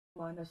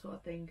minor sort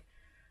of thing,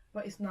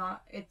 but it's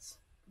not. It's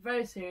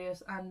very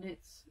serious and it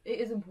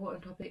is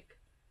important topic.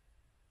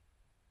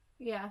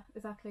 Yeah,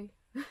 exactly.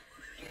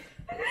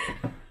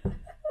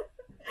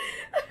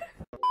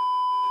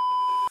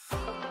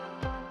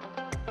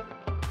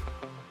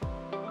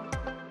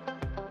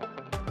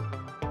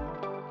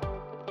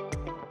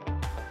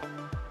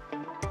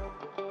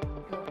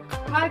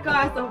 Hi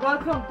guys, and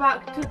welcome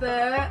back to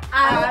the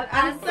Anne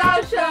and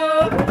Sal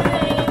Show.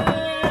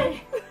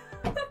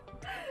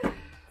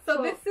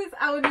 So this is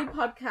our new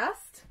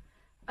podcast.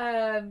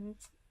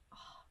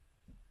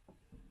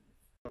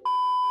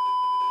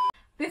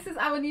 This is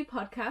our new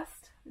podcast.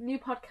 New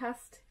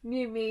podcast,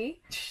 new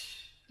me.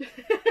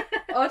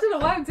 Oh, I don't know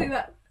why I'm doing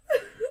that.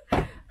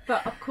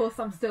 But of course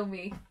I'm still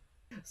me.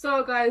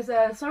 So guys,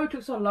 sorry it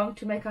took so long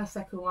to make our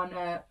second one.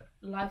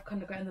 Life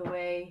kind of got in the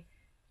way.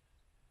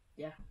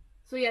 Yeah.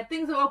 So yeah,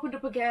 things have opened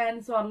up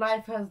again, so our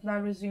life has now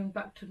resumed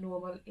back to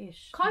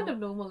normal-ish. Kind of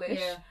normal-ish.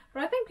 Yeah.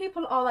 But I think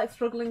people are like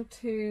struggling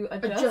to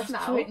adjust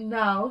now. To it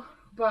now,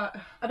 but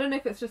I don't know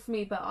if it's just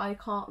me, but I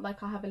can't,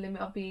 like, I have a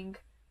limit of being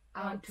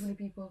around too many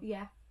people.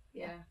 Yeah.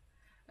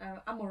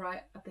 I'm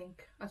alright, I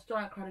think. I still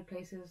like crowded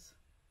places.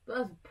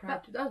 But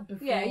that was that was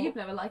before. Yeah, you've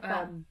never liked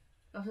that.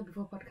 That was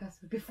before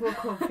podcasts, before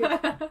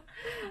COVID.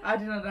 I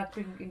did not like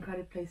being in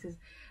crowded places.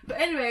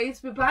 But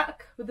anyways, we're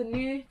back with a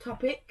new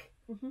topic.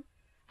 Mm-hmm.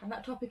 And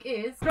that topic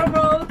is,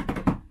 drumroll,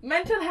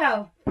 mental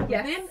health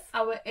Yes. within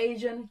our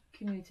Asian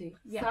community,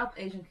 Yeah. South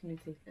Asian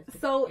community.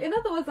 So, in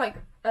other words, like,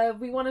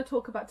 we want to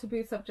talk about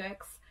taboo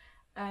subjects.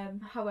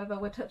 However,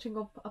 we're touching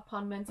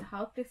upon mental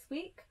health this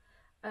week.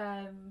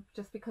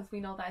 Just because we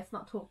know that it's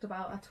not talked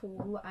about at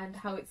all, and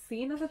how it's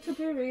seen as a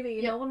taboo.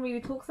 Really, no one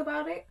really talks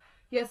about it.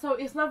 Yeah, so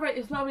it's not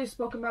really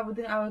spoken about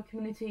within our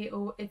community,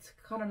 or it's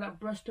kind of like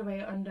brushed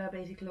away under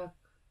basically, like,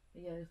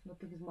 yeah, it's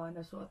nothing is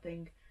minor sort of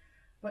thing.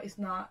 But it's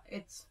not.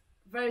 It's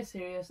very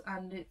serious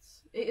and it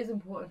is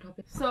important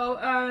topic. So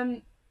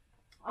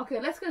okay,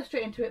 let's get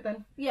straight into it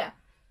then. Yeah.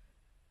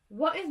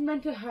 What is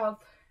mental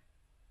health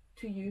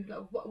to you?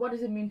 Like, what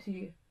does it mean to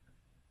you?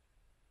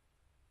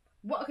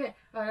 Okay,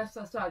 let's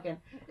start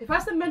again. If I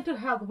say mental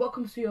health, what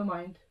comes to your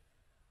mind?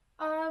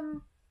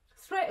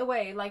 Straight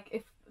away, like,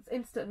 if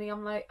instantly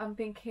I'm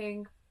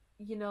thinking,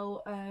 you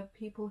know,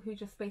 people who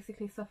just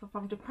basically suffer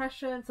from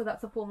depression, so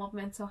that's a form of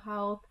mental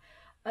health.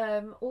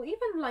 Or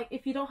even, like,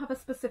 if you don't have a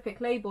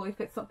specific label, if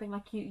it's something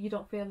like you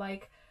don't feel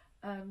like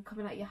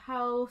coming out your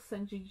house,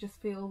 and you just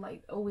feel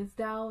like always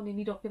down, and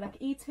you don't feel like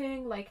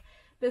eating, like,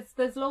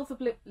 there's loads of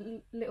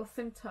little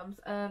symptoms,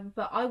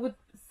 but I would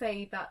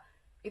say that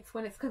it's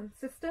when it's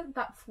consistent,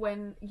 that's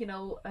when, you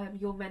know,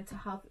 your mental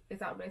health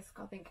is at risk.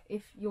 I think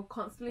if you're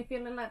constantly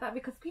feeling like that,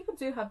 because people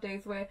do have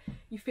days where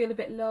you feel a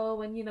bit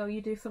low, and, you know,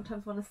 you do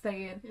sometimes want to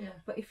stay in,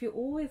 but if you're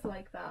always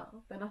like that,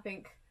 then I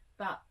think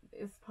that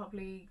is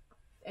probably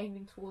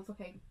aiming towards,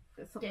 okay,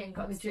 there's something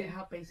got legit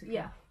help, basically.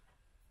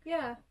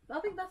 Yeah, I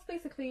think that's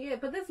basically it.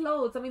 But there's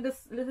loads. I mean,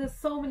 there's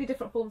so many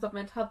different forms of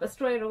mental health, but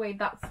straight away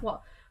that's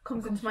what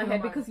comes into my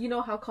head, because you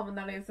know how common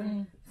that is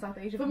in South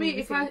Asia. For me,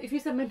 if you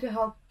said mental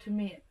health, to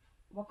me,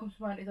 what comes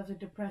to mind is obviously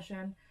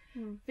depression,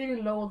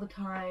 feeling low all the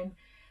time,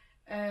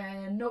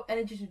 no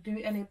energy to do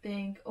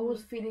anything,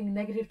 always feeling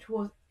negative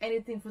towards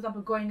anything. For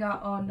example, going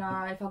out on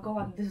if I go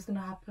out, this is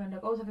gonna happen.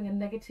 Like, always having a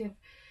negative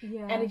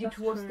energy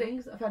towards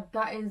things. I feel like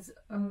that is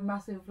a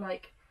massive,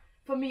 like,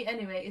 for me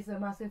anyway, it's a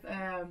massive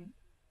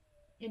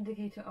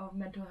indicator of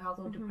mental health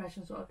or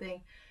depression sort of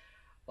thing,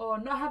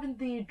 or not having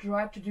the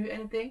drive to do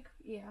anything.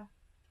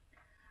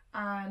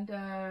 And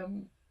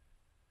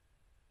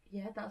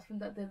that's from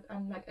that.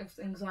 And like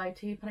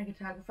anxiety, panic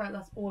attack. I feel like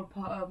that's all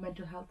part of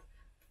mental health.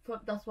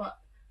 That's what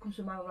comes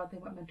to mind when I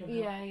think about mental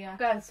health.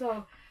 Guys,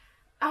 so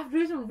after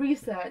doing some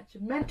research,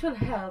 mental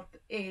health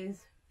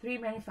is 3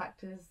 main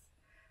factors: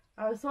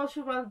 our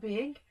social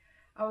well-being,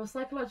 our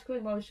psychological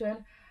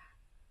emotion,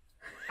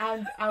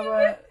 and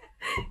our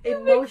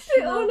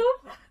emotional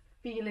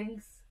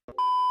feelings.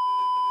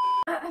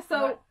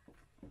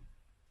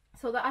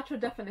 So the actual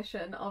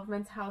definition of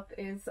mental health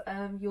is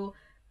your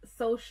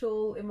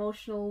social,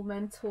 emotional,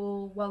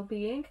 mental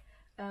well-being,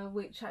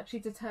 which actually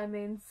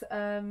determines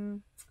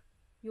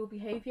your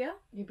behaviour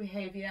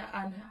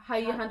and how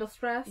you handle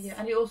stress. Yeah,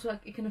 and it also,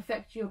 like, it can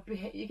affect your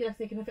behaviour.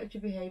 It can affect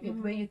your behaviour,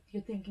 the way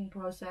your thinking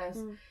process.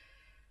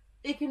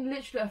 It can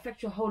literally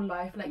affect your whole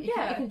life. Like, it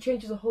can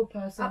change as a whole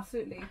person.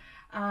 Absolutely.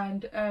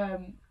 And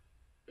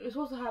it's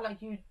also how,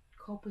 like, you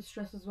cope with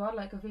stress as well.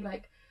 Like, I feel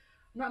like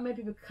not many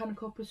people can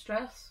cope with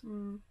stress.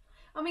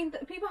 I mean,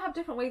 people have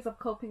different ways of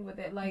coping with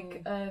it.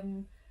 Like,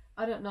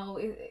 I don't know.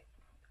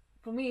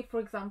 For me, for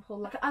example,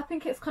 like, I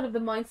think it's kind of the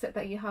mindset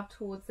that you have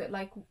towards it.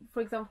 Like,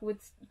 for example,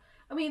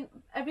 I mean,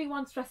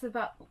 everyone stresses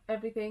about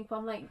everything,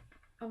 but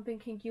I'm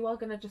thinking you are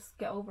gonna just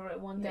get over it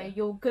one day.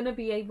 You're gonna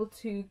be able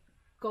to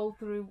go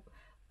through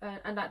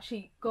and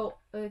actually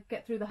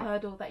get through the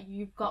hurdle that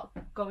you've got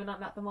going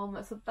on at the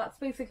moment. So that's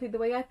basically the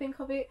way I think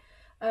of it.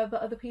 But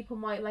other people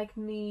might, like,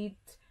 need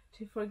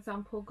to, for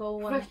example,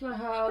 go professional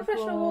help,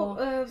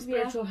 or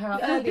spiritual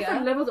help. There's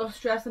different levels of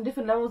stress and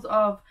different levels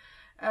of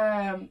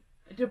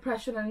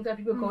depression and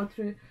anxiety people go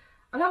through.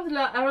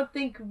 Alhamdulillah, I don't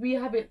think we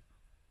have it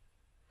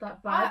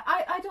that bad.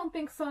 I don't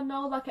think so.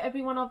 No, like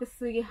everyone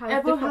obviously has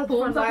Everyone different has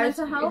forms of lives,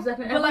 mental health.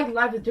 exactly. But like, Everyone's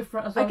life is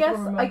different as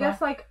well. I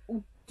guess like,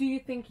 do you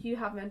think you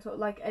have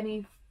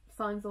any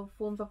signs or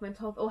forms of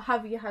mental health, or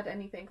have you had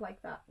anything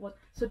like that? What?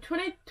 So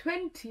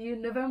 2020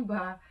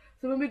 November.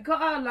 So when we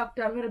got out of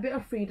lockdown, we had a bit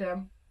of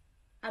freedom,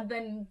 and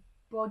then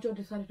Bojo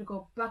decided to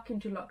go back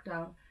into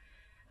lockdown.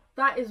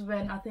 That is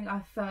when I think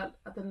I felt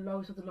at the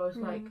lowest of the lowest.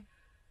 Like,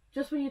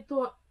 just when you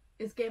thought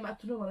it's getting back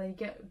to normal, and you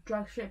get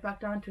dragged straight back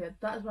down to it.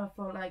 That is when I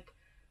felt like,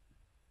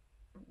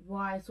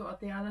 why sort of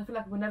thing. And I feel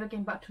like we're never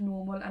getting back to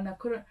normal, and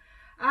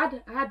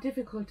I had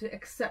difficulty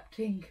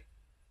accepting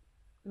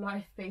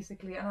life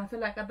basically. And I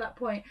feel like at that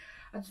point,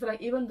 I just feel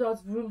like even though I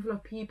was room full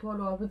of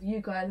people or with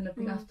you guys and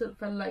everything, I still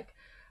felt like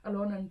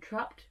alone and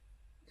trapped.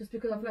 Just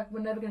because I feel like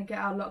we're never gonna get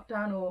out of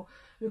lockdown, or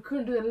we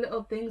couldn't do the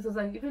little things. As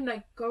like even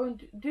like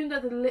doing the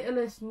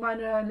littlest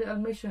minor little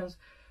missions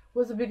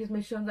was the biggest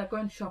missions, like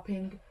going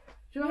shopping.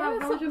 Do you know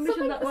how much of a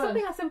mission that was?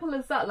 Something as simple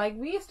as that. Like,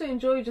 we used to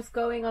enjoy just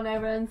going on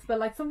errands, but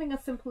like something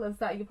as simple as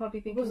that, you're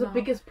probably thinking it was the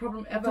biggest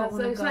problem ever. So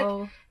it's go.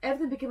 like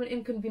everything became an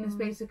inconvenience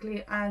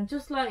basically, and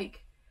just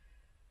like,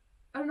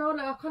 I don't know,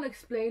 like I can't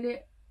explain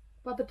it.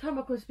 But at the time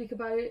I couldn't speak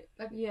about it.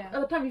 Like, at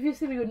the time, if you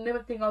see me, you would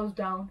never think I was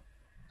down.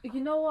 You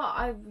know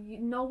what?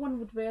 No one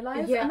would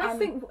realise. Yeah, and that's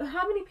the thing.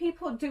 How many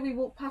people do we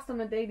walk past on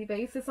a daily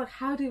basis? Like,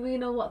 how do we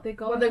know what they're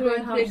going through?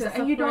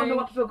 And you don't know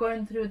what people are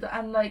going through.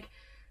 And like,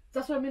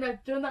 that's what I mean.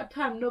 Like, during that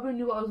time, nobody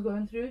knew what I was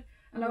going through.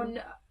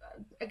 And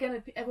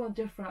again, everyone's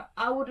different.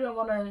 I wouldn't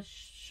want to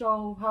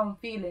show how I'm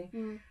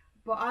feeling,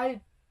 but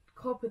I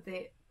cope with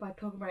it by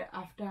talking about it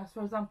after. So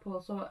for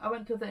example, so I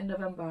went to that in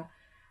November,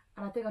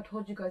 and I think I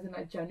told you guys in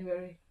like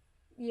January.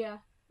 Yeah.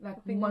 Like,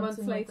 I think months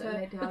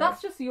later. But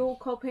that's just your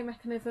coping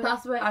mechanism.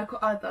 That's where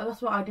that's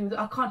what I do.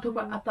 I can't talk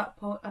about at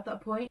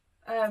that point.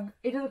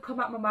 It doesn't come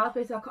out my mouth.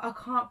 Basically, I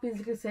can't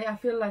physically say. I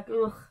feel like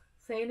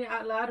saying it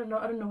out loud.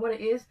 I don't know what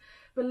it is.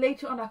 But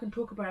later on, I can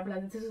talk about it. And be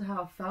like, this is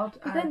how I felt.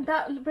 But then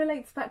that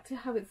relates back to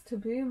how it's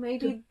taboo.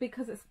 Maybe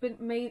because it's been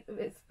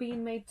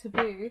made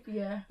taboo.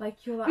 Yeah.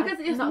 Like, you're like, because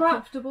it's not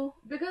comfortable.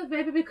 Because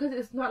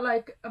it's not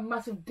like a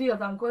massive deal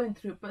that I'm going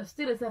through, but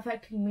still it's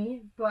affecting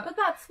me. But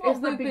that's what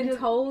we've been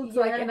told,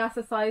 yeah. like in our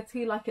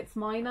society, like it's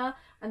minor,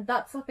 and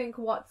that's I think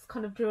what's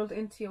kind of drilled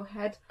into your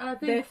head. And I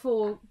think,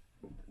 therefore,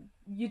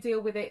 you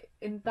deal with it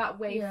in that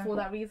way for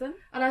that reason.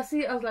 And I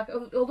see it as like,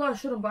 although I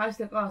shouldn't, but I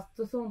still think,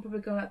 so someone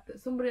probably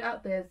somebody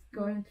out there is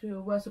going through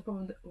a worse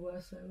problem,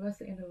 worse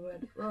in a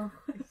word. Oh,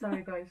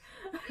 sorry guys.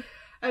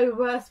 A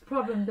worse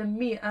problem than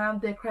me, and I'm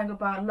there crying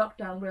about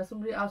lockdown, where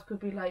somebody else could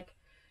be like,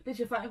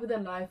 literally fighting for their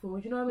life, or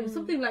you know what I mean,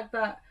 something like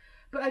that.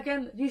 But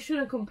again, you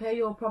shouldn't compare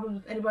your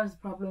problems with anybody's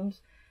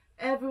problems.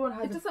 Everyone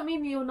has. It doesn't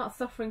mean you're not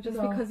suffering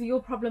just because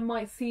your problem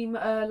might seem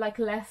like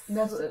less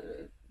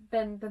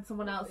than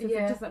someone else's.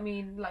 It doesn't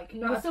mean like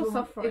you're still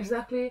suffering.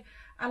 Exactly.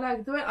 And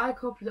like the way I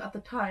coped with it at the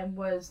time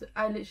was,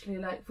 I literally,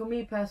 like, for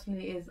me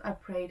personally, is I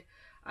prayed.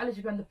 I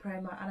literally went to the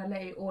prayer mat and I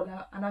let it all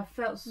out, and I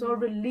felt so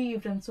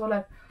relieved and so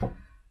like,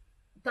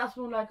 that's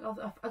when like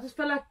I just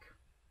felt like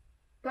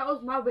that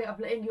was my way of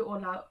letting it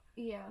all out.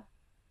 Yeah.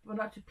 But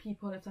not to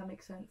people, if that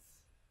makes sense.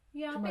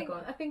 Yeah,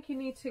 I think you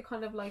need to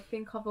kind of like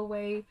think of a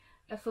way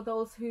for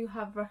those who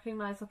have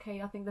recognised,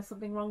 okay, I think there's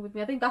something wrong with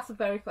me. I think that's the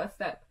very first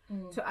step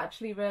to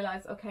actually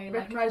realise, okay,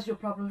 like, recognise your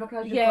problem,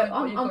 recognise your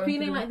point, I'm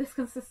feeling like this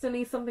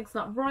consistently, something's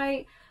not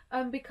right.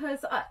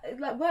 Because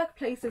like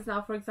workplaces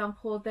now, for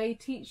example, they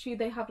teach you,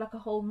 they have like a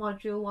whole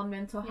module on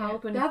mental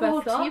health when you first start. They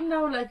have a whole team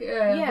now, like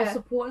the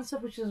support and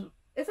stuff, which is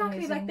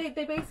exactly amazing. Like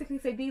they basically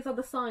say these are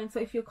the signs. So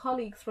if your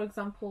colleagues, for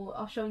example,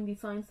 are showing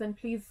these signs, then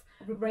please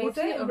report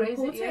it,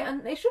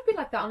 and it should be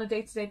like that on a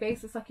day-to-day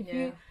basis. Like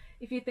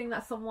if you think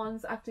that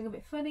someone's acting a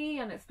bit funny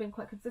and it's been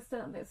quite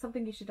consistent, it's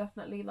something you should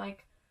definitely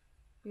like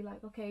be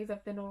like, okay, is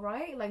everything all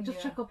right? Like,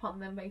 just check up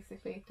on them,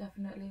 basically.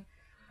 Definitely.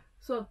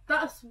 So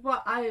that's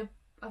what I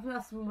think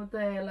that's some of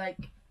the like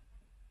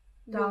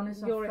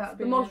downest of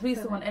the most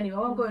recent one. Anyway,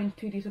 I'm going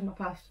too deep in my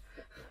past.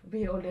 Be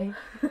here all day.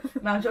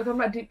 Man, I'm joking. I'm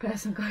not a deep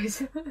person,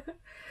 guys.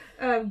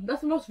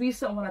 That's the most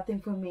recent one, I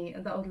think, for me,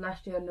 and that was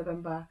last year in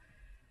November.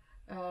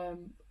 How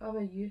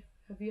about you?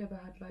 Have you ever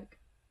had like,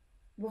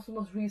 what's the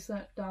most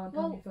recent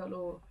downtime you felt,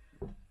 or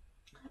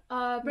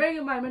bearing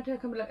in mind, mental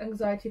health can be like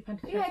anxiety,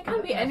 panic attacks. Yeah, it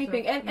can be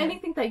anything.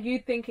 Anything that you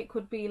think it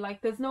could be.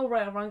 Like, there's no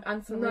right or wrong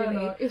answer. Really.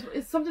 No.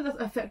 It's something that's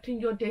affecting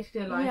your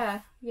day-to-day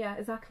life. Yeah,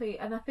 exactly.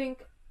 And I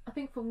think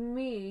for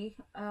me,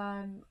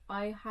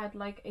 I had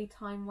like a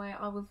time where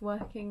I was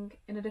working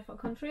in a different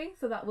country.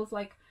 So that was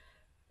like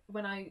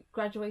when I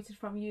graduated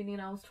from uni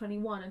and I was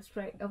 21, and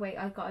straight away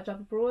I got a job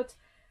abroad,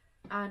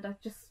 and I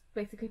just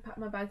basically packed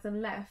my bags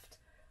and left.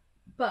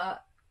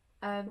 But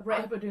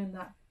right about doing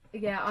that.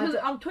 Yeah,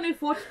 I'm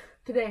 24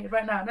 today,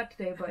 right now, not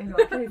today, but I'm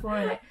 24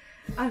 in it.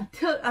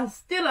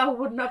 Still I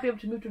would not be able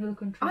to move to another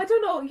country. I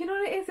don't know, you know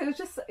what it is? It was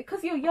just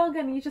because you're young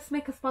and you just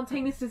make a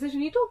spontaneous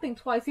decision. You don't think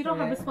twice. You don't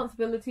have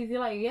responsibilities.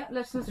 You're like, yeah,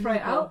 let's just try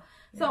it out.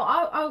 Yeah. So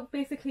I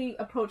basically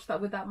approached that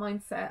with that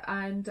mindset,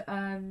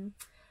 and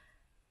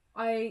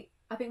I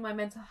I think my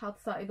mental health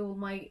started all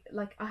my,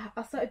 like,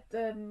 I started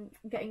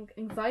getting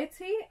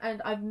anxiety,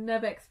 and I've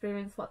never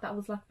experienced what that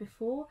was like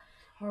before.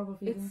 Horrible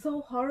feeling. It's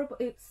so horrible.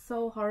 It's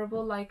so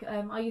horrible. Like,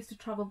 I used to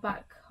travel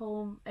back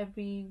home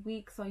every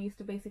week, so I used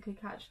to basically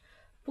catch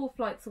 4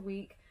 flights a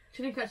week.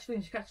 She didn't catch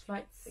trains, she catch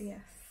flights.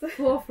 Yes.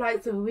 4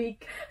 flights a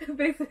week.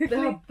 Basically.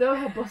 They'll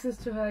have buses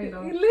to her, you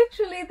know.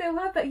 Literally, they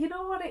were that. You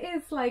know what it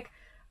is? Like,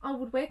 I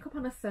would wake up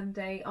on a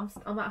Sunday,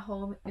 I'm at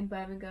home in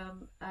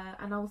Birmingham,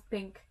 and I would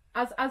think,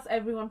 as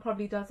everyone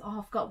probably does, oh,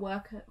 I've got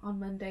work on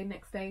Monday,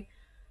 next day.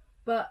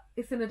 But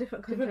it's in a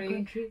different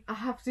country. I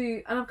have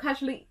to, and I'm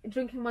casually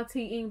drinking my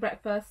tea, eating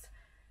breakfast,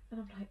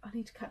 and I'm like, I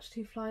need to catch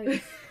 2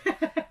 flights.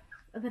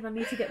 And then I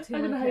need to get to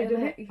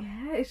work.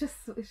 Yeah, it's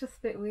just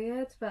a bit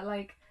weird, but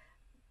like,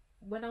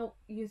 when I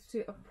used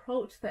to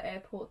approach the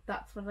airport,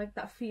 that's when like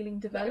that feeling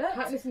developed. Like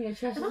tightness in your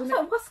chest, and I was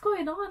like, what's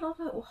going on? I'm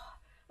like, oh.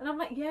 And I'm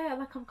like, yeah,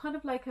 like I'm kind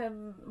of like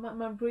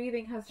my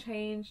breathing has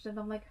changed, and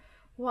I'm like,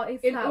 what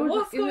is that?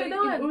 What's going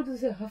on? In Urdu,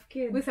 say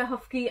hufki. We say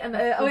hufki, and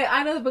oh wait,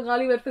 I know the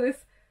Bengali word for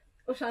this,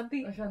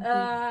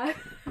 Oshanti.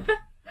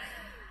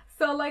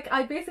 So like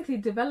I basically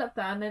developed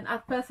that, and then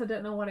at first I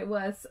didn't know what it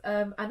was,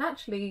 and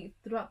actually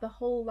throughout the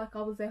whole, like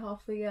I was there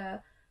half the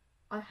year,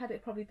 I had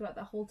it probably throughout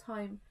the whole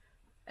time.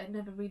 It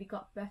never really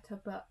got better,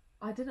 but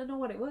I didn't know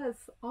what it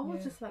was. I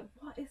was just like,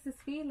 what is this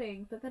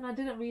feeling? But then I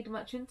didn't read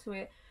much into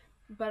it,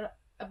 but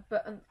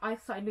I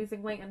started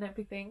losing weight and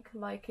everything.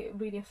 Like, it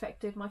really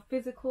affected my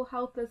physical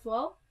health as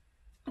well.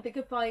 I think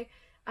if I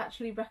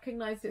actually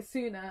recognised it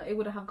sooner, it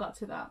would have got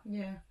to that.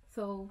 Yeah.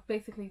 So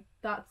basically,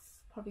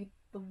 that's probably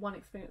the one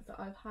experience that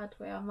I've had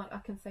where I'm like, I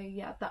can say,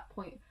 yeah, at that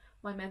point,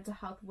 my mental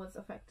health was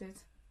affected.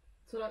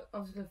 So like,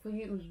 obviously for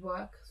you it was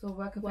work. So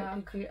work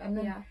affected you, and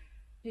then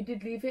you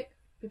did leave it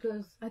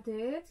because I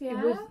did.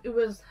 Yeah. It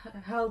was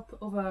health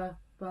over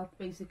wealth,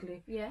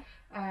 basically. Yeah.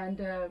 And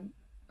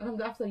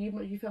after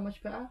you felt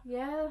much better.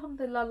 Yeah,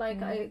 alhamdulillah.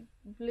 Like I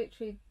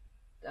literally,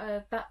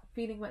 that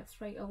feeling went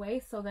straight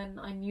away. So then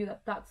I knew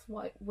that that's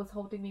what was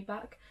holding me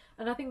back.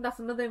 And I think that's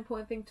another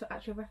important thing, to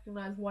actually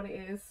recognise what it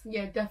is.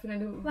 Yeah,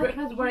 definitely.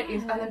 Recognise what it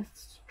is, and then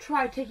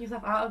try to take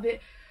yourself out of it.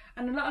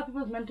 And a lot of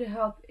people's mental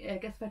health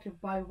gets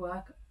affected by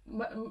work.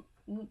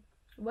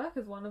 Work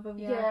is one of them.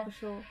 Yeah, for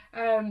sure.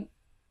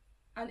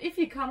 And if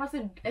you can, I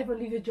said, ever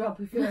leave your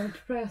job if you're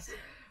depressed.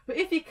 But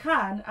if you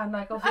can, and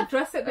like also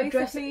address it,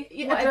 basically,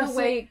 whatever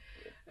way.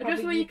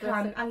 Address where you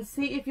can, and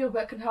see if your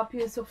work can help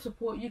you and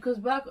support you. Because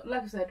work,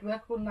 like I said,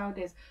 work will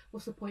nowadays will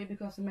support you,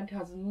 because the mental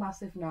health is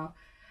massive now,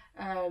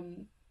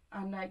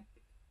 and like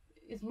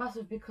it's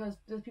massive because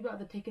there's people out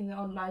there taking their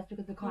own lives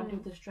because they can't deal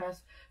with the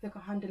stress, they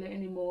can't handle it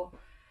anymore.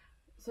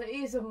 So it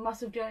is a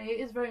massive journey.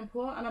 It is very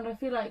important, and I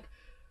feel like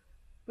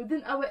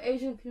within our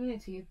Asian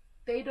community,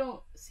 they don't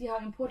see how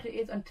important it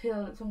is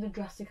until something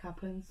drastic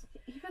happens.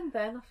 Even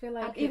then, I feel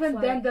like, and even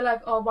then they're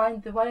like, oh, why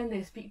didn't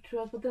they speak to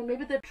us? But then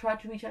maybe they tried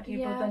to reach out to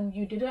you, but then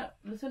you didn't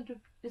listen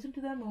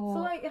to them. Or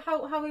so like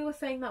how we were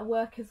saying that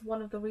work is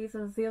one of the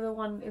reasons. The other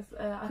one is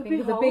I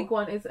think the big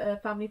one is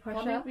family pressure.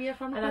 Family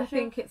pressure. I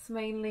think it's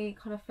mainly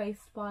kind of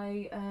faced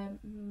by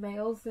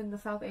males in the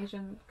South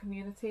Asian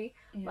community.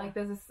 Like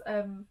there's this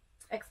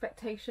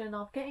expectation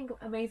of getting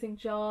an amazing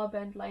job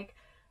and like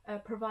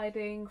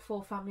providing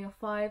for a family of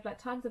 5. Like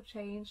times have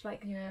changed.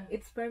 Like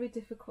it's very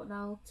difficult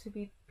now to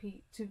be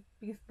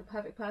the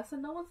perfect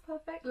person. No one's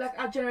perfect. Like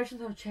our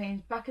generations have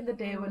changed. Back in the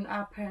day when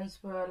our parents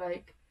were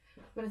like,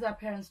 when it's our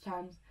parents'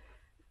 times,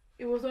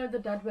 it was only the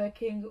dad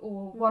working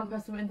or one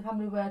person in the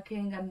family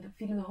working and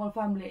feeding the whole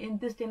family. In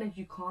this day and age,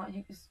 you can't.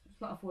 It's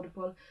not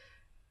affordable.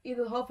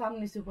 Either the whole family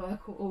needs to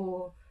work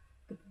or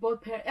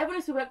both parents. Everyone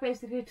needs to work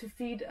basically to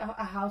feed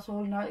a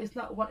household now. It's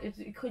not one.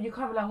 You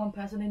can't rely on one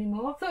person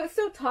anymore. So it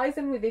still ties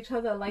in with each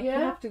other. Like you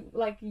have to,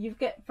 like you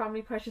get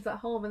family pressures at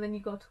home, and then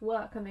you go to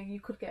work, and then you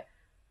could get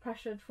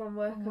pressured from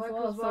work as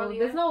well. So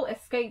there's no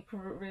escape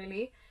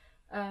really.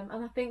 And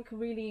I think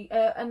really,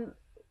 and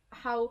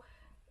how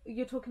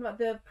you're talking about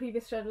the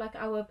previous like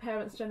our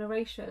parents'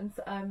 generations.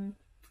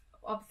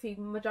 Obviously,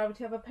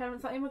 majority of our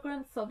parents are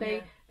immigrants, so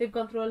they've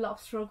gone through a lot of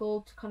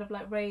struggle to kind of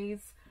like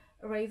raise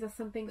us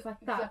and things like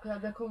that. Exactly,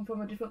 they come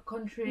from a different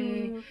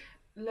country,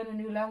 learn a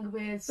new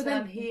language. But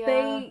then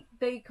here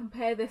they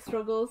compare their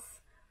struggles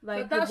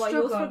like with what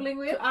you're struggling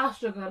with. To our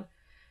struggle,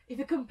 if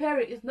you compare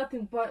it, it's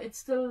nothing, but it's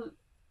still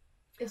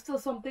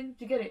something.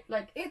 Do you get it?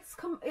 Like it's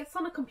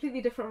on a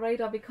completely different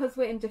radar because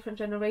we're in different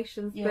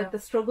generations. But the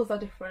struggles are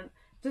different.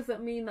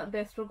 Doesn't mean that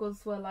their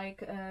struggles were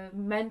like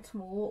meant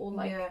more or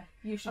like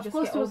you should just get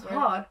over it. Of course it was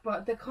hard,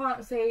 but they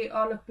can't say,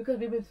 oh look, because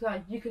we've been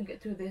through, you can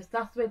get through this.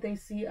 That's the way they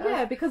see us.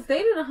 Yeah, because they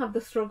didn't have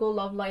the struggle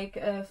of like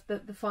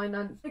the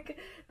finance, like,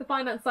 the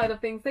finance side of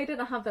things. They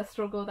didn't have that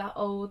struggle that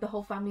the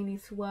whole family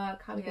needs to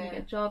work. How are we going to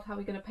get jobs? How are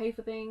we going to pay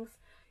for things?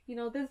 You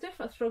know, there's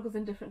different struggles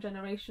in different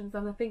generations,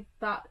 and I think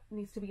that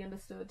needs to be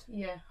understood.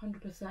 Yeah,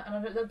 100%.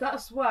 And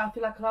that's why I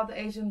feel like a lot of the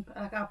Asian,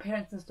 like our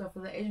parents and stuff,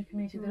 or the Asian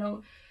community, they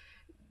don't.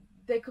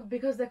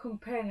 Because they're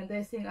comparing and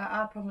they're saying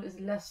our problem is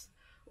less,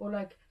 or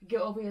like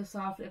get over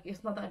yourself, like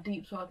it's not that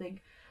deep sort of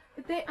thing.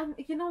 And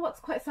you know what's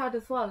quite sad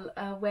as well,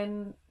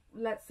 when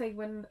let's say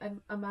when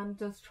a man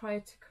does try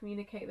to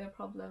communicate their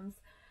problems,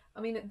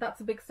 I mean,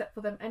 that's a big step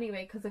for them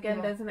anyway, because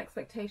again, there's an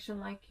expectation,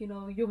 like, you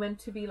know, you're meant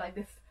to be like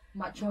this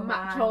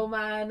macho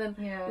man,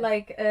 and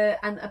like,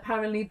 and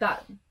apparently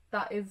that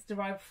is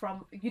derived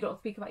from, you don't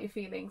speak about your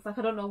feelings. Like,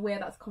 I don't know where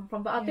that's come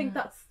from, but I think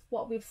that's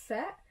what we've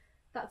set.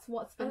 That's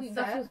what's been said.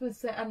 That's what's been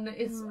said, and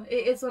it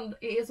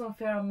is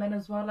unfair on men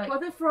as well. Like,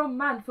 whether for a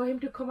man, for him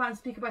to come out and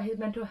speak about his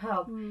mental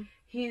health,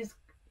 he's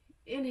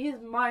in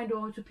his mind,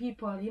 or to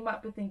people, he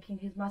might be thinking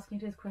his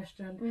masculinity is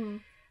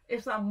questioned.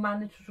 It's not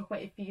managed to talk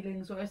about your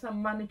feelings, or it's not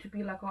managed to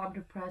be like, oh, I'm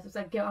depressed. It's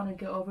like, get on and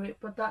get over it.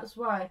 But that's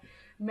why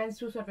men's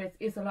suicide rate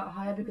is a lot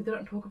higher, because they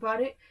don't talk about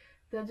it.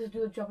 They'll just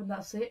do the job and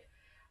that's it.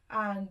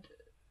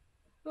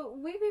 But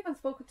we've even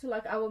spoken to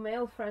like our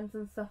male friends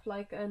and stuff,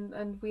 like,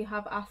 and we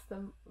have asked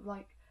them,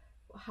 like,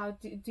 how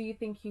do you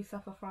think you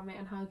suffer from it,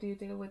 and how do you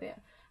deal with it?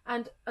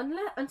 And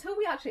until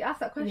we actually asked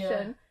that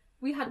question,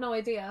 we had no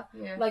idea.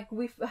 Like,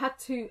 we've had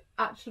to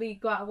actually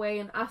go out away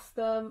and ask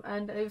them,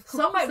 and it was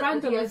quite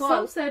random as well.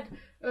 Some said,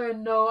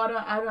 no, I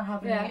don't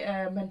have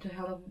any mental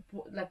health,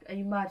 like, are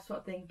you mad, sort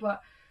of thing.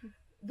 But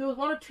there was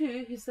one or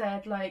two who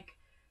said, like,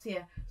 so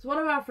one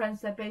of our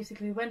friends said,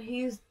 basically, when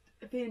he's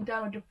feeling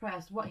down or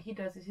depressed, what he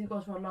does is he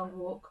goes for a long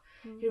walk,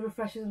 he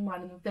refreshes his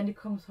mind, and then he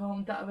comes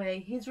home. That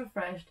way he's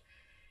refreshed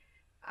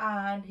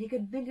and he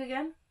can think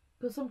again.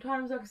 Because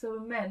sometimes, like I said,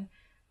 with men,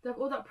 they have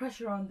all that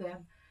pressure on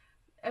them,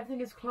 everything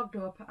is clogged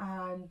up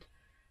and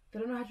they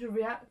don't know how to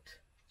react.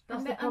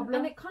 That's the problem.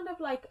 And it kind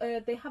of like,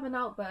 they have an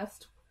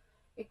outburst.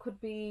 It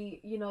could be,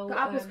 you know, the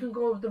outburst can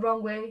go the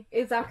wrong way.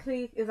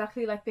 Exactly.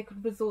 Like, they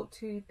could resort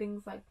to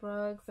things like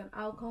drugs and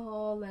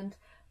alcohol, and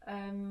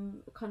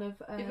kind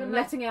of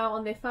letting out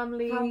on their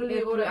family or anger.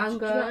 Do you know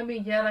what I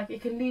mean? Yeah, like,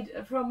 it can lead,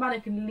 for a man,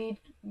 it can lead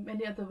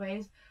many other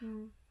ways.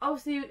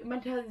 Obviously,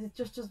 mental health is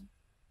just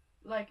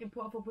like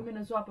important for women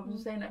as well, but I'm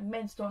just saying that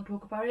men don't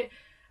talk about it.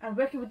 And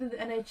working within the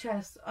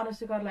NHS,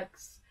 honestly, God, like,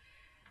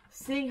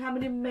 seeing how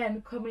many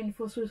men come in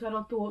for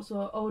suicidal thoughts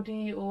or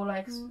OD or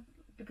like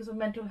because of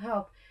mental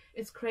health,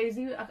 it's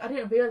crazy. I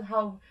didn't realize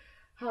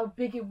how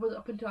big it was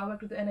up until I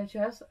worked with the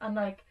NHS. And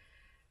like,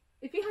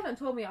 if you hadn't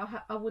told me,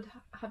 I would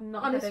have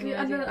not. Honestly,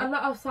 had any idea. And a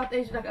lot of South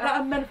Asian, like, a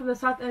lot of men from the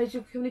South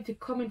Asian community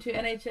come into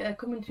NHS,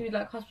 come into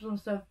like hospitals and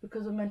stuff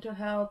because of mental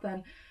health,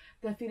 and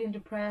they're feeling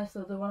depressed,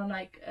 or they want to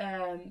like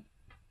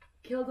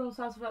kill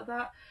themselves, like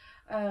that.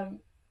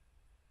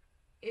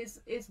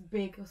 It's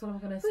big. That's what I'm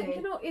gonna say.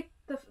 You know,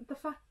 the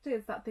fact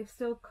is that they've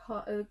still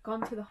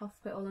gone to the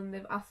hospital and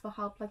they've asked for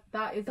help. Like,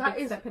 that is a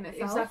big step in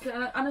itself. Exactly.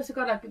 And honestly,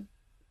 God, like,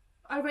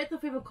 I rate the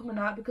people coming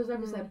out, because, like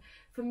I said,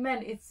 for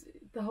men, it's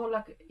the whole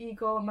like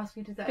ego and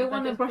masculinity. They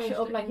want to brush it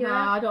up, like,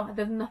 nah, I don't.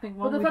 There's nothing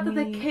wrong with me. But the fact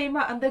that they came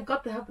out and they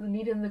got the help that they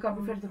needed, and they got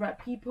referred to the right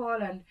people,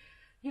 and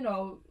you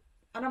know,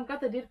 and I'm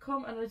glad they did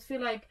come. And I just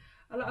feel like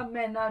a lot of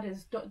men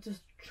nowadays don't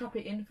just trap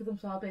it in for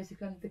themselves,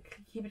 basically, and they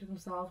keep it to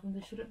themselves when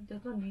they shouldn't.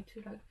 There's no need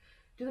to. Like,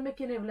 doesn't make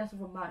you any less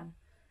of a man.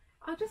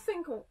 I just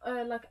think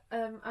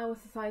our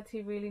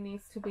society really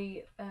needs to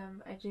be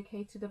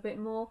educated a bit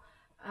more,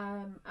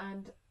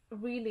 and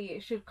really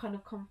it should kind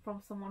of come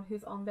from someone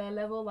who's on their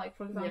level. Like,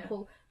 for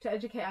example, to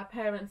educate our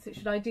parents, it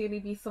should ideally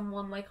be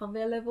someone like on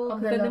their level,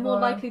 because then they're more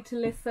likely to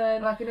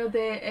listen. Like, you know,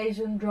 the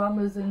Asian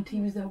dramas and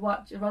TVs they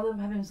watch, rather than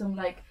having some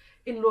like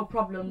in-law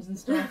problems and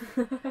stuff,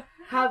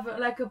 have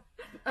like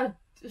a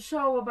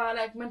show about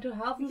like mental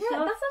health and stuff.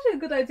 Yeah, that's actually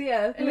a good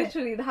idea.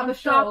 Literally, they have a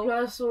show Star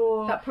Plus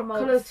or that promotes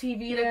Colour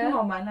TV. Like, come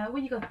on, man, now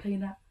what you got playing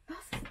that?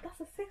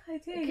 That's a sick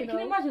idea. Can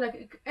you imagine,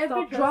 like,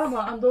 every drama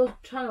on those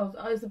channels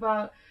is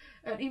about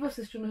an evil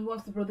sister who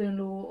wants the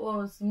brother-in-law,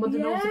 or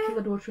mother-in-law wants to kill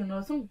the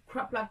daughter-in-law, some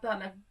crap like that,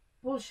 like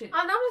bullshit.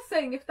 And I'm just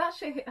saying, if that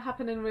shit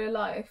happened in real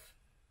life,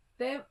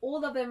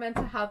 all of their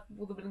mental health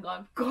would have been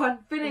gone,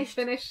 finished.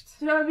 Do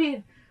you know what I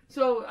mean?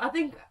 So I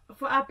think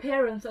for our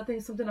parents, I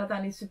think something like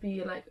that needs to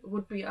be like,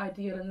 would be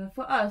ideal. And then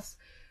for us,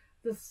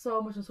 there's so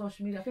much on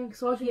social media. I think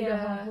social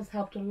media has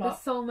helped a lot.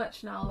 There's so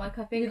much now. Like,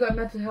 I think you've got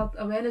Mental Health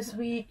Awareness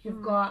Week.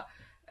 You've got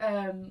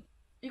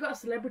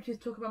celebrities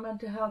talking about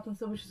mental health and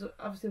stuff, which is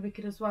obviously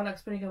wicked as well, like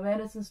spreading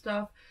awareness and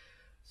stuff.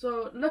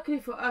 So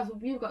luckily for us,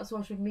 we've got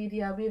social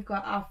media. We've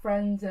got our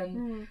friends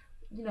and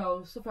you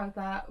know, stuff like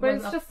that. But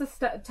it's just a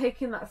step,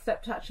 taking that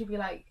step to actually be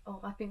like,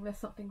 oh, I think there's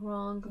something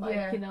wrong.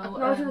 Like, you know,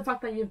 acknowledging the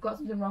fact that you've got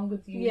something wrong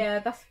with you. Yeah,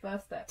 that's the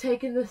first step.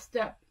 Taking the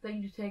step that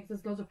you need to take.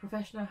 There's loads of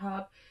professional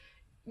help.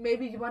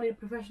 Maybe you might need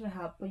professional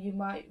help, but you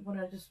might want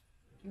to just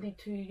lead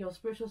to your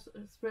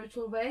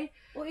spiritual way,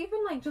 or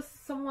even like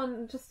just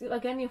someone, just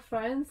again your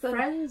friends. Or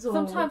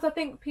sometimes I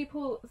think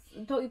people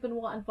don't even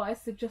want advice;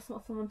 they just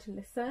want someone to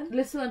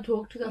listen and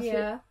talk to. That's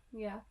it.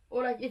 Yeah.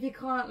 Or like, if you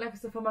can't, like I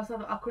said, for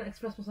myself, I couldn't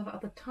express myself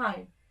at the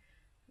time.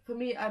 For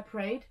me, I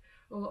prayed,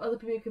 or other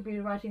people could be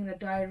writing in a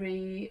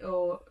diary,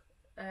 or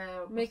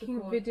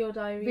making video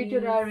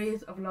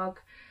diaries, a vlog.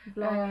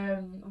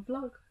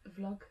 Vlog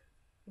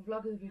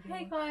is a video.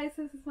 Hey guys,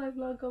 this is my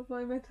vlog of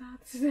my mental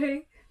health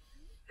today.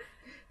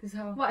 This is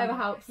how whatever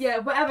helps. Yeah,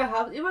 whatever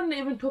helps.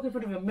 Even talking in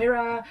front of a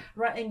mirror,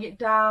 writing it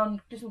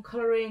down, do some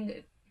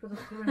colouring. I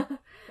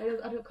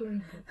don't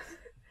colouring books.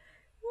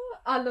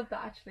 I love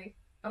that actually.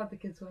 I love the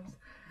kids ones.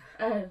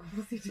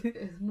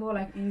 It's more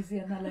like easy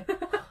and then like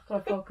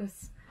gotta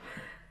focus.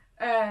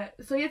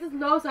 So yeah, there's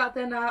loads out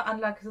there now, and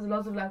like there's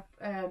loads of like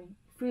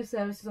free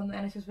services on the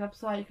NHS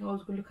website. You can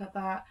always go look at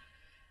that.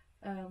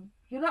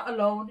 You're not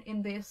alone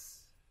in this.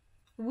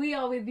 We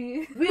are with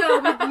you. We are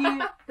with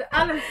you. The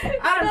Alan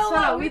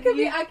Sarah we with could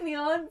you. be acne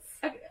aunts.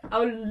 I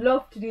would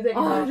love to do that.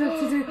 Oh, I'd love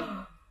to do.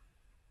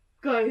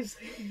 Guys,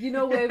 You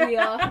know where we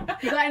are.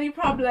 If you got any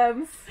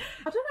problems?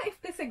 I don't know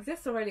if this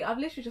exists already. I've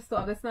literally just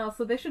thought of this now.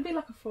 So there should be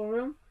like a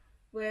forum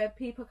where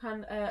people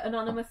can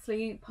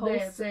anonymously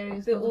post.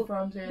 there's the- loads of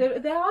forums here. There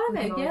are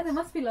There's there. Yeah, loads. there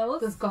must be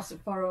loads. There's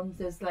gossip forums.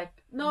 There's like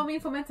No, I mean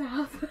for mental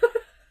health.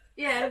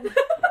 yeah. You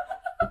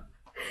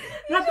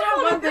That's just what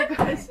I want want, the-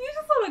 guys. You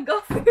just want to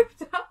gossip.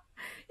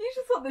 You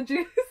just want the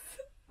juice.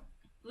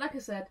 Like I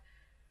said,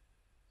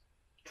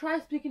 try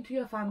speaking to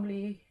your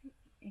family,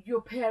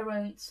 your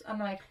parents, and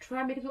like try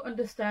and make them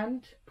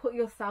understand. Put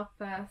yourself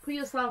first. Put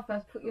yourself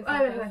first. Put yourself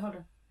wait, first. hold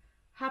on.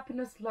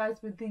 Happiness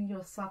lies within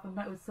yourself and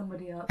not with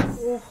somebody else.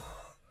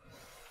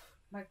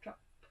 Mic drop.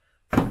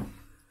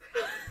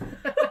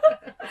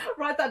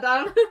 Write that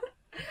down.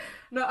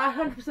 No, I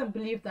 100%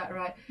 believe that,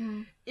 right?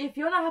 If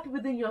you're not happy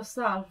within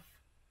yourself,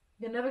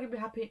 you're never gonna be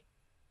happy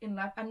in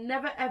life, and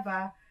never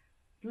ever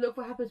look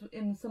for happiness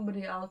in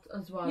somebody else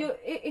as well.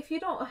 If you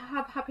don't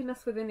have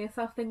happiness within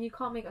yourself, then you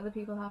can't make other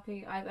people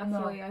happy. That's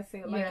No. the way I see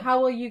it. Like, Yeah.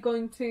 how are you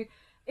going to,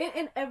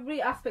 in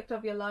every aspect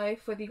of your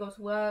life, whether you go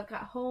to work,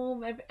 at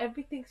home,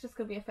 everything's just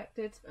going to be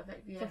affected.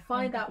 Yeah, So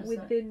find that 100%.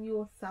 within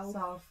yourself.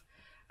 Self.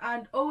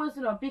 And always,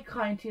 be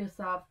kind to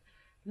yourself.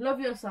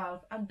 Love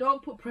yourself, and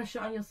don't put pressure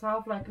on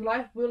yourself. Like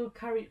life will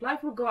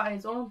go at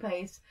its own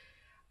pace,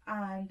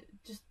 and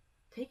just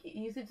take it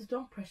easy. Just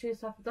don't pressure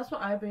yourself. That's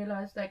what I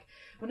realized. Like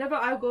whenever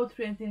I go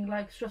through anything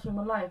like stressful in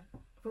my life,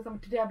 for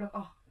example, today I'm like,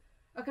 oh,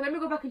 okay, let me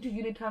go back into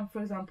uni time. For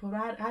example,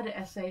 I had an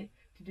essay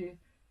to do.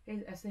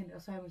 It's an essay, an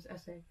assignment's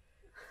essay.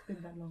 It's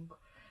been that long,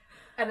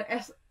 and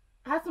I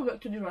had some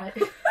work to do, right?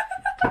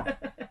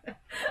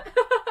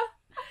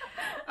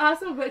 I had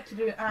some work to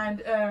do,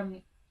 and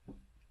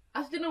I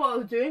just didn't know what I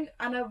was doing,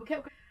 and I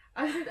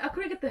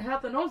couldn't get the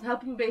help, and no one's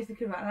helping me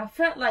basically, right? And I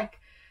felt like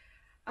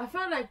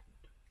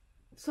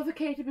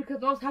suffocated because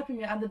no one's helping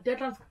me, and the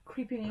deadline's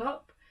creeping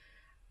up.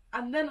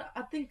 And then I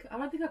don't think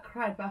I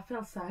cried, but I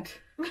felt sad.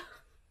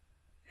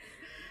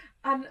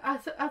 And I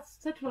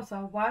said to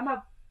myself, why am I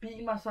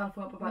beating myself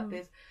up about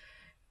this?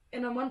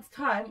 In a month's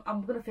time,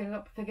 I'm gonna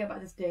forget about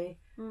this day.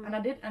 And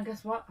I did, and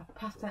guess what? I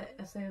passed that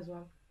essay as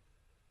well.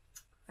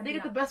 I didn't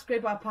get the best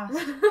grade, but I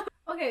passed.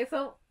 Okay,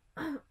 so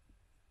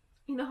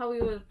you know how we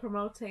were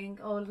promoting,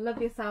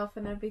 love yourself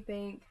and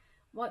everything.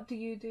 What do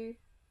you do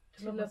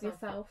to love myself?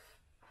 yourself?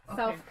 Okay.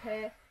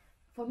 Self-care.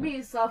 For me,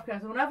 it's self-care.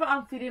 So whenever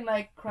I'm feeling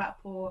like crap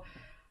or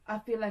I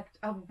feel like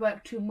I've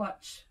worked too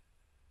much,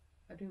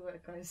 I do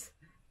work, guys.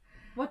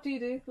 What do you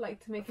do,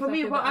 like, to make For yourself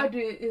me, feel what better? I do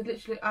is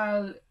literally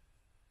I'll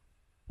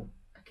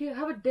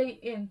have a date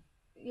in,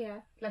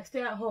 Yeah. like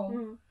stay at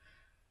home,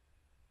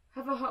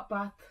 have a hot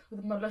bath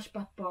with my Lush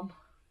bath bomb,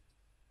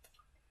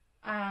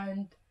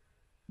 and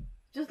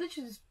just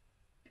literally just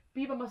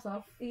be by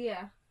myself.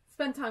 Yeah.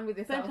 Spend time with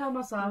yourself. Spend time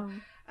with myself.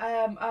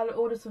 I'll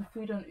order some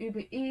food on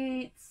Uber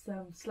Eats,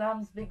 some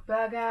Slams Big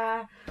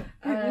Burger.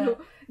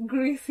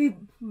 Greasy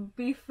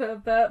beef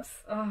burps.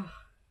 Oh,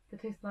 they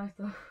taste nice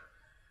though.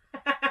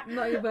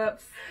 Not your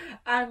burps.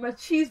 And my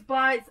cheese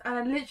bites, and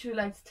I literally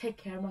like to take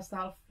care of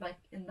myself, like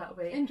in that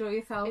way. Enjoy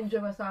yourself. Enjoy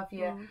myself,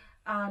 yeah.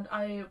 And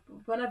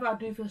whenever I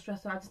do feel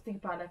stressed, I just think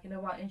about like, you know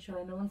what,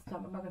 inshallah, in a month's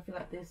time I'm not gonna feel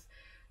like this.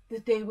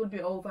 This day will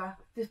be over.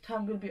 This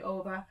time will be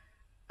over.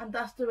 And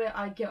that's the way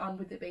I get on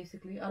with it.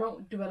 Basically, I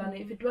don't dwell on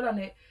it. If you dwell on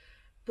it,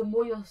 the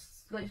more you're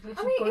literally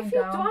going if you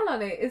down. dwell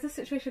on it, is the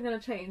situation going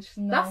to change?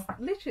 No. That's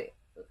literally,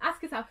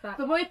 ask yourself that.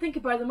 The more you think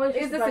about it, the more you Is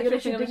think the about it, you're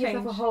situation literally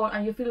digging gonna yourself a change? hole,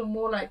 and you're feeling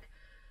more like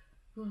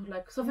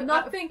something.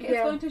 Nothing is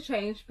yeah. going to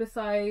change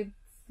besides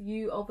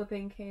you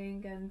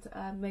overthinking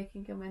and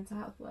making your mental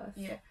health worse.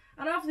 Yeah,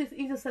 and obviously it's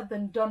easier said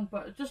than done,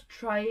 but just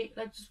try it.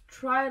 Like, just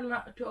try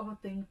not to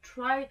overthink.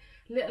 Try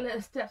little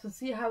steps and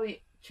see how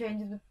it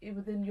changes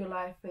within your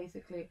life,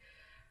 basically.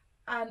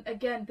 And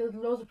again, there's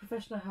loads of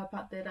professional help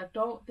out there. Like,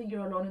 don't think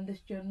you're alone in this.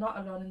 You're not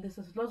alone in this.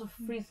 There's loads of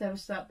free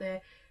services out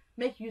there.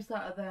 Make use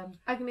out of them.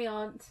 Agni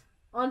Aunt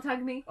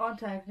Agni.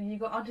 Aunt Agni, you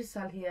got Auntie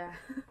Sal here,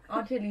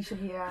 Auntie Alicia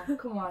here.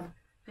 Come on,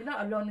 you're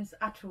not alone in this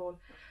at all.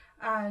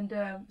 And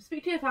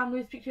speak to your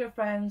family, speak to your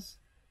friends,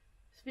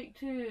 speak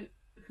to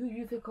who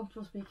you feel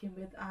comfortable speaking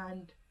with,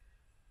 and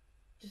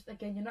just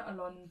again, you're not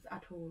alone in this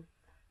at all.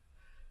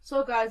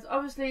 So guys,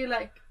 obviously,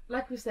 like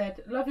we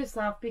said, love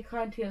yourself, be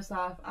kind to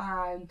yourself,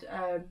 and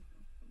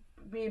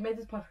we made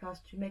this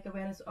podcast to make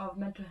awareness of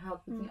mental health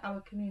within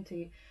our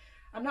community,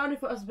 and not only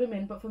for us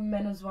women but for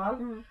men as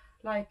well.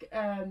 Like,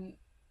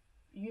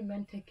 you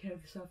men take care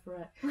of yourself,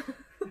 right?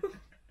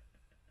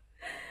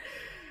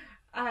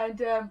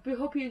 And we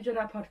hope you enjoyed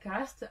our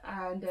podcast,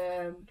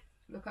 and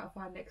look out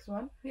for our next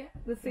one. Yeah,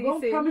 we'll see We you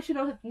won't soon. promise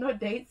you no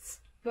dates,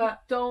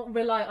 but Don't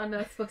rely on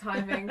us for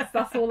timings.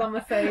 That's all I'm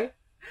gonna say.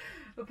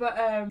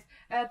 But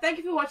thank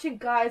you for watching,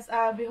 guys,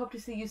 and we hope to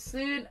see you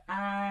soon,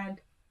 and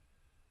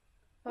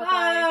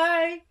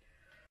bye.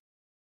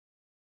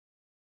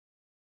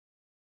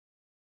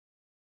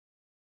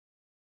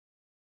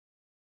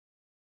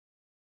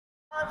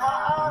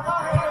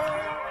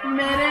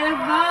 मेरे